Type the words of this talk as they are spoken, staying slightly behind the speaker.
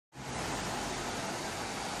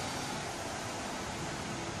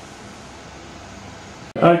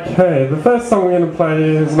Okay, the first song we're going to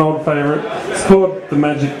play is an old favourite. It's called The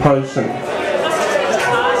Magic Potion.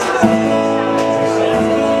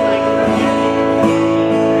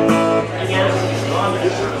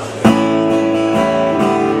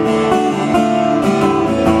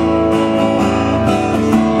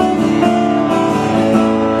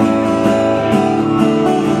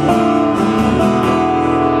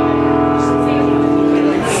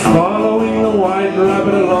 Following the white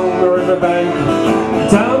rabbit along the riverbank,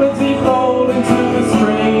 down a deep hole into a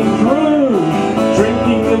strange room,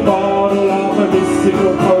 drinking the bottle of a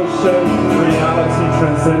mystical potion, reality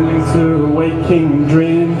transcending to a waking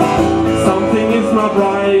dream. Something is not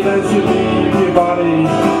right as you leave your body,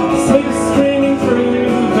 sleep streaming through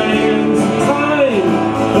the veins of time,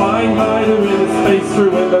 flying by the inner space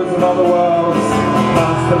through windows of other worlds,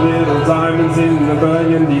 past the little diamonds in the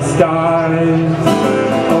burgundy skies.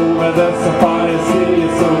 Over the sapphire sea,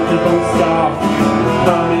 so people stop,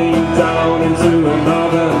 coming down into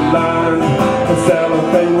another land, a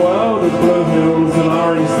cellophane world of blue hills and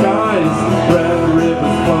orange skies, red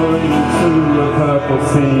rivers flowing into a purple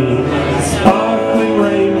sea, sparkling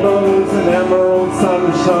rainbows and emerald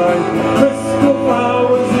sunshine, crystal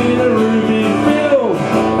flowers in a ruby field,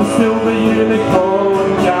 a silver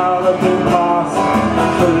unicorn galloping past,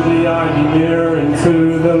 through the ivy mirror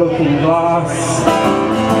into the looking glass.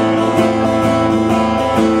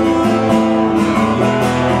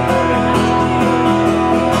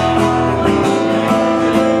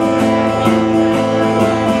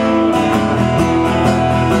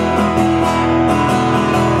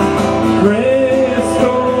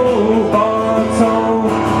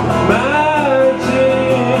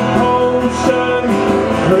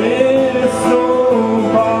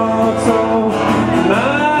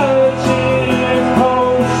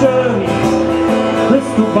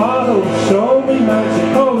 Show me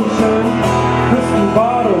magic potion. Crystal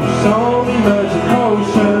bottle, show me magic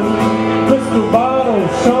potion. Crystal bottle,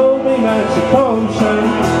 show me magic potion.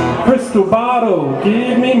 Crystal bottle,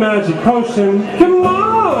 give me magic potion. Come